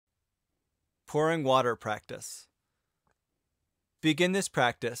Pouring water practice. Begin this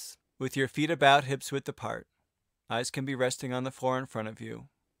practice with your feet about hips width apart. Eyes can be resting on the floor in front of you,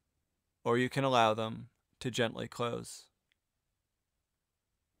 or you can allow them to gently close.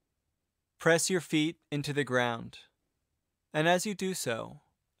 Press your feet into the ground, and as you do so,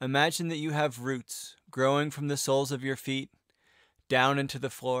 imagine that you have roots growing from the soles of your feet down into the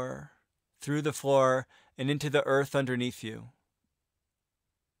floor, through the floor, and into the earth underneath you.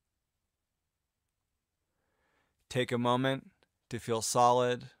 Take a moment to feel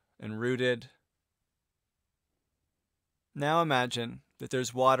solid and rooted. Now imagine that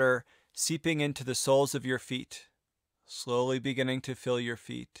there's water seeping into the soles of your feet, slowly beginning to fill your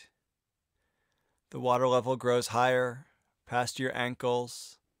feet. The water level grows higher, past your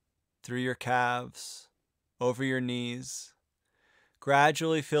ankles, through your calves, over your knees,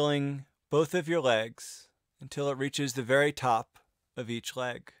 gradually filling both of your legs until it reaches the very top of each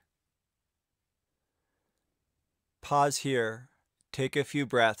leg. Pause here, take a few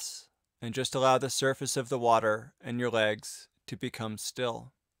breaths, and just allow the surface of the water and your legs to become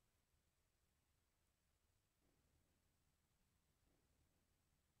still.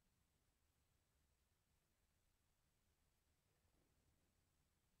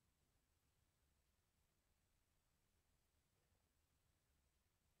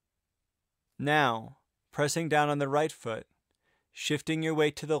 Now, pressing down on the right foot, shifting your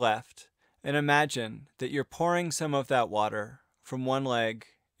weight to the left, and imagine that you're pouring some of that water from one leg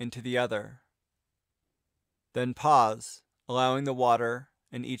into the other. Then pause, allowing the water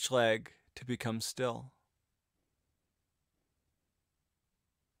in each leg to become still.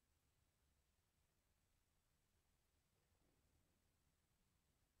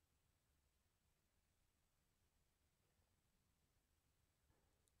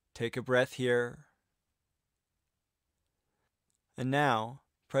 Take a breath here. And now,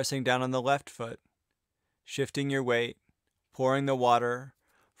 pressing down on the left foot, shifting your weight, pouring the water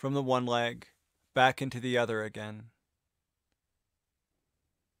from the one leg back into the other again.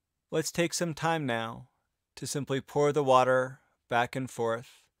 Let's take some time now to simply pour the water back and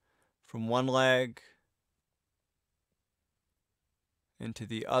forth from one leg into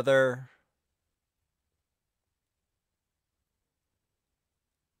the other,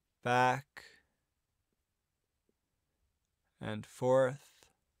 back and forth.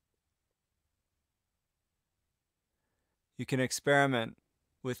 You can experiment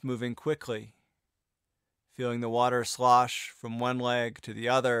with moving quickly, feeling the water slosh from one leg to the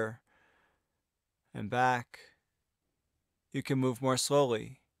other and back. You can move more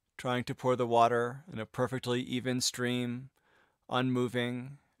slowly, trying to pour the water in a perfectly even stream,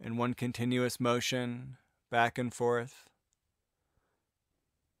 unmoving in one continuous motion, back and forth.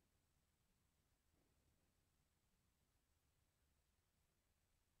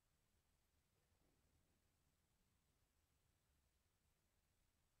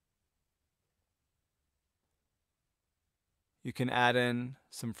 You can add in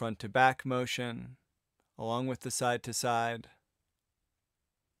some front to back motion, along with the side to side.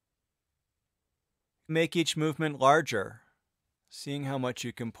 Make each movement larger, seeing how much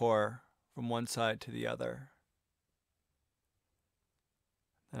you can pour from one side to the other.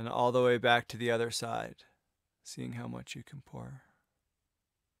 And all the way back to the other side, seeing how much you can pour.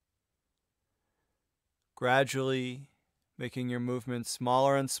 Gradually making your movements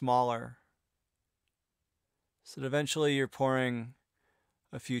smaller and smaller, so that eventually you're pouring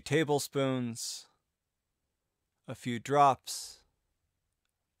a few tablespoons, a few drops,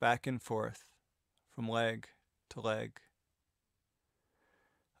 back and forth from leg to leg.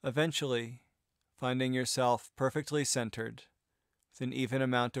 Eventually, finding yourself perfectly centered with an even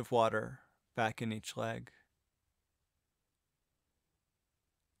amount of water back in each leg.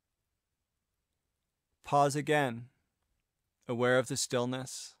 Pause again, aware of the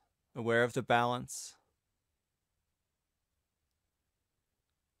stillness, aware of the balance.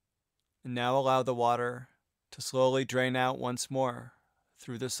 And now allow the water to slowly drain out once more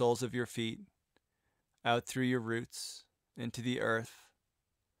through the soles of your feet, out through your roots, into the earth.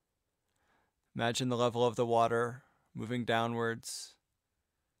 Imagine the level of the water moving downwards,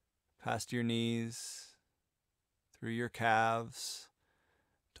 past your knees, through your calves,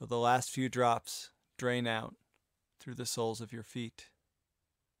 till the last few drops drain out through the soles of your feet.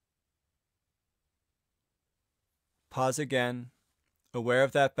 Pause again, aware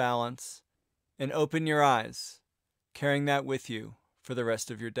of that balance, and open your eyes, carrying that with you for the rest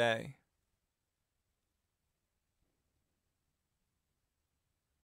of your day.